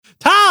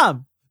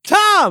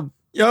Tom,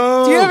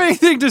 Yo, do you have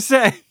anything to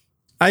say?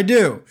 I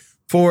do.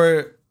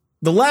 For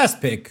the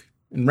last pick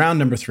in round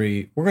number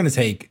 3, we're going to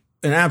take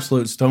an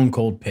absolute stone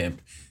cold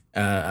pimp,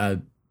 a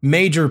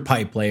major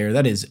pipe player.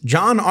 That is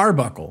John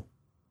Arbuckle.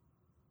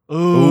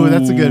 Ooh,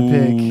 that's a good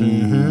pick.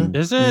 Mm-hmm.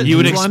 Is it?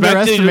 You'd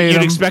underestimate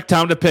him. expect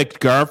Tom to pick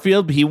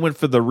Garfield, but he went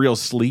for the real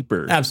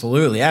sleeper.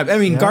 Absolutely. I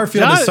mean,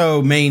 Garfield John- is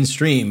so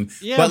mainstream.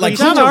 Yeah, but like,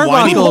 John who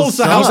Arbuckle holds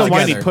the house He's a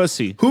together? whiny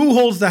pussy. Who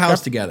holds the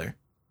house together?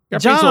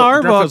 John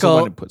Garfield's a whiny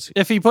Arbuckle, pussy.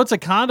 if he puts a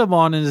condom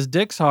on and his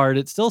dick's hard,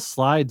 it still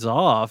slides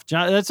off.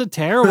 That's a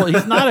terrible.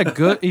 He's not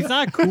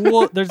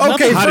cool. There's Okay,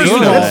 nothing How do first you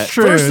of know all, that?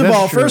 True, first of that's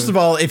all, true. first of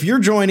all, if you're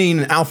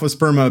joining Alpha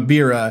Sperma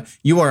Bira,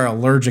 you are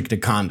allergic to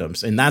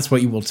condoms, and that's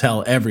what you will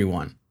tell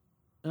everyone.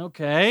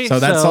 Okay, So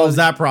that solves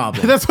that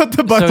problem. That's what the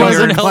So Budweiser you're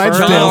Doesn't help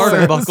Clydesdale John says.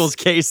 Arbuckle's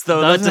case,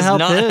 though. That Doesn't does help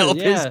not his, help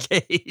yeah. his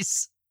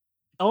case.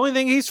 The only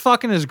thing he's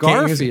fucking is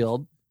Can't use it.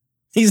 Garfield.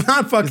 He's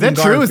not fucking Is that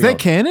true? Is that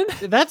canon?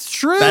 That's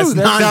true. That's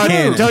not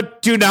canon.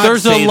 Do not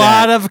There's say a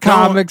lot that. of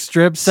comic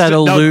strips that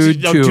No,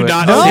 allude no, to do it.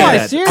 not No, say I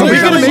that. seriously. Are we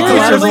gonna make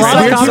there's this a really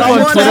lot of weird comic people on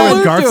strips Twitter that with allude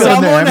to Garfield it.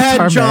 and their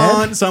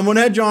avatar mad? Someone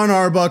had John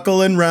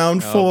Arbuckle in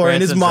round 4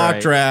 in his Branson's mock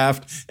right.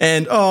 draft,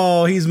 and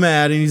he's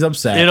mad and he's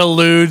upset. It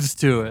alludes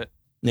to it.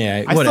 Yeah,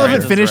 I still whatever.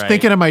 haven't finished right.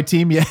 thinking of my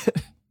team yet.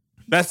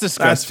 That's That's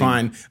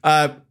disgusting.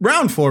 fine.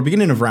 Round 4,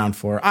 beginning of round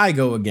 4, I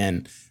go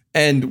again.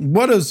 And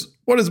what does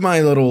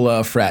my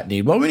little frat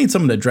need? Well, we need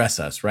someone to dress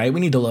us, right? We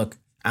need to look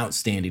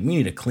outstanding. We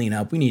need to clean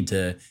up. We need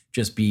to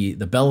just be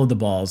the belle of the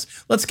balls.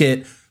 Let's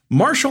get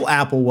Marshall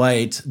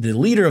Applewhite, the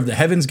leader of the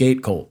Heaven's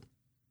Gate cult.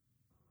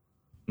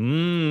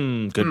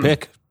 Good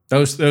pick.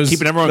 Those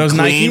Keeping everyone those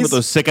clean Nikes? with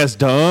those sick ass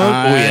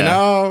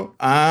dog.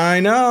 I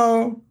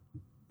know.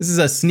 This is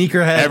a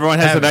sneakerhead. Everyone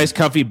has a nice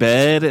comfy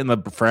bed in the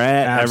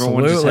frat.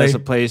 Everyone just Absolutely. has a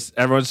place.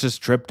 Everyone's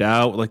just tripped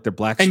out with like their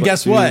black And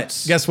guess what?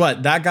 sweatsuits. Guess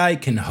what? That guy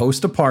can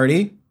host a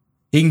party.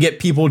 He can get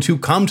people to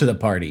come to the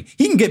party.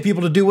 He can get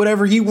people to do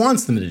whatever he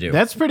wants them to do.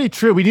 That's pretty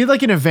true. We need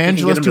like an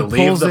evangelist them who to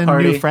leave pulls the in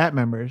party. new frat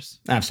members.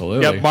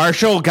 Absolutely. Yeah,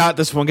 Marshall got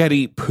this one guy to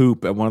eat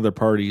poop at one of their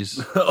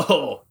parties.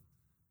 Oh,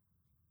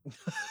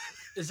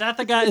 Is that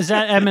the guy? Is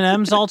that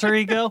Eminem's alter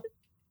ego?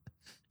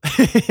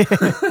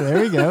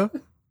 There you go.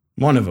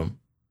 One of them.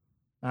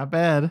 Not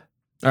bad.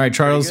 All right,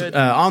 Charles, good.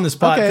 on the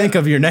spot, Okay. think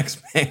of your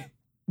next man.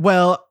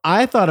 Well,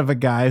 I thought of a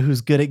guy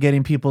who's good at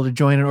getting people to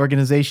join an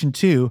organization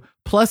too.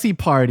 Plus, he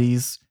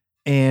parties,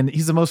 and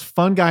he's the most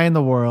fun guy in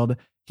the world.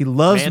 He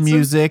loves Manson?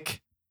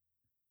 music.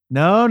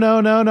 No.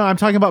 I'm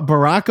talking about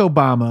Barack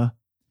Obama.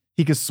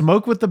 He can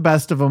smoke with the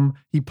best of them.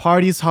 He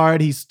parties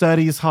hard. He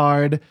studies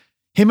hard.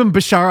 Him and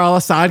Bashar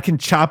al-Assad can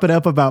chop it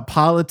up about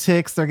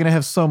politics. They're going to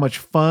have so much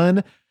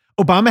fun.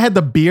 Obama had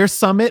the beer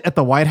summit at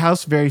the White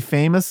House very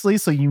famously,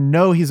 so you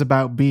know he's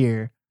about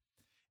beer.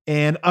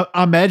 And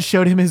Ahmed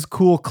showed him his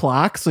cool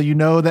clock, so you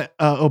know that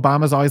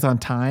Obama's always on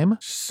time.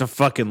 Just a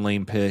fucking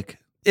lame pick.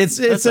 It's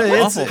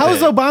How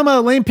is Obama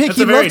a lame pick? That's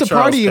He a very loved to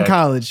Charles party in pick.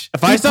 college.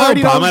 If He I saw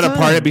partied all Obama the at a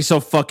party, time. I'd be so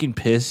fucking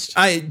pissed.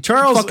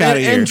 Charles Fuck outta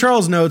here. in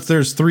Charles' notes,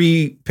 there's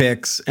 3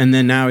 picks, and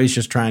then now he's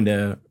just trying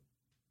to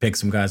pick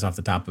some guys off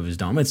the top of his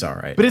dome. It's all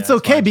right. But it's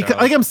okay because,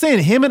 like I'm saying,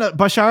 him and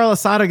Bashar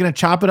al-Assad are going to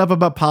chop it up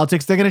about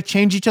politics. They're going to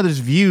change each other's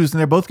views, and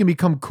they're both going to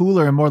become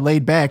cooler and more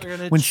laid back They're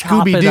gonna when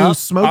chop it Scooby-Doo up?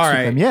 smokes All with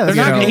right. them. Yeah, They're that's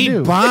not what going they to do.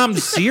 eat bombed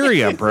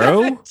Syria,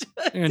 bro.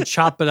 They're gonna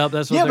chop it up.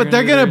 That's what. Yeah, but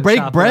they're going to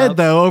break bread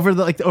though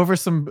over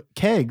some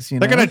kegs. You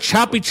know, They're going to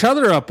chop each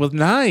other up with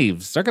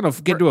knives. They're going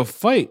to get into a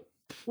fight.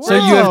 So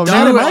you Whoa, have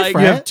not in two. my You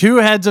frat. have 2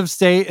 heads of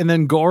state, and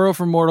then Goro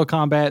from Mortal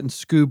Kombat and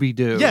Scooby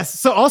Doo. Yes.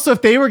 So also,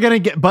 if they were going to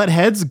get butt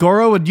heads,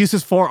 Goro would use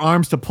his 4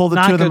 arms to pull the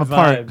Not 2 of them good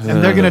apart, vibes.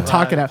 and they're going to Good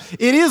talk it out.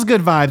 It is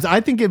good vibes.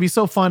 I think it'd be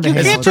so fun to You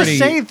hang can't out just with.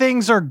 say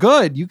things are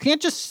good. You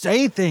can't just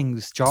say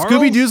things, Charles.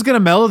 Scooby Doo's going to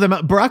mellow them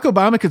out. Barack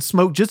Obama could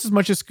smoke just as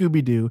much as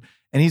Scooby Doo,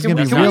 and he's going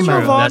to be That's real not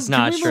true. mellow. That's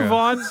not Can we move true.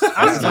 on?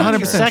 That's I'm 100%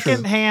 true.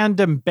 secondhand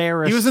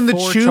embarrassed. He was in the for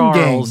Choom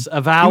Charles gang.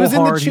 of how He was in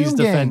the hard he's Choom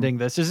gang. defending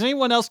this. Is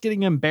anyone else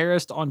getting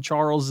embarrassed on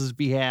Charles's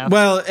behalf?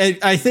 Well,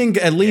 I think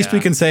at least we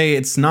Yeah. can say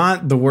it's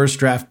not the worst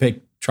draft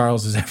pick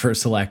Charles has ever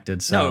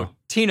selected. So, No,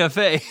 Tina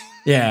Fey.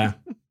 yeah.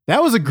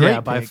 That was a great yeah,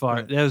 by pick.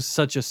 far. That was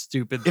such a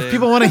stupid thing. If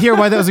people want to hear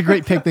why that was a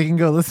great pick, they can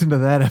go listen to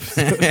that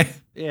episode.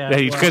 yeah,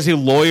 Because you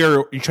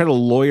try to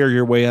lawyer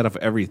your way out of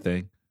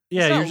everything.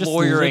 yeah, It's you're not just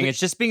lawyering. living- It's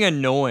just being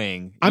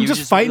annoying. I'm You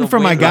just fighting the for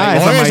my way-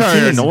 guys on Lawyers my are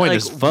team. annoying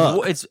as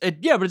fuck.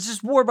 Yeah, but it's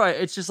just war by.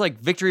 It's just like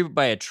victory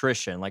by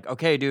attrition. Like,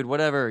 okay, dude,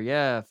 whatever.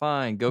 Yeah,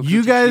 fine. Go.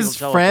 You guys,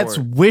 frats,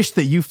 wish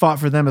that you fought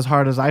for them as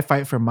hard as I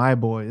fight for my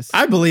boys.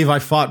 I believe I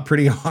fought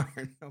pretty hard.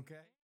 Okay.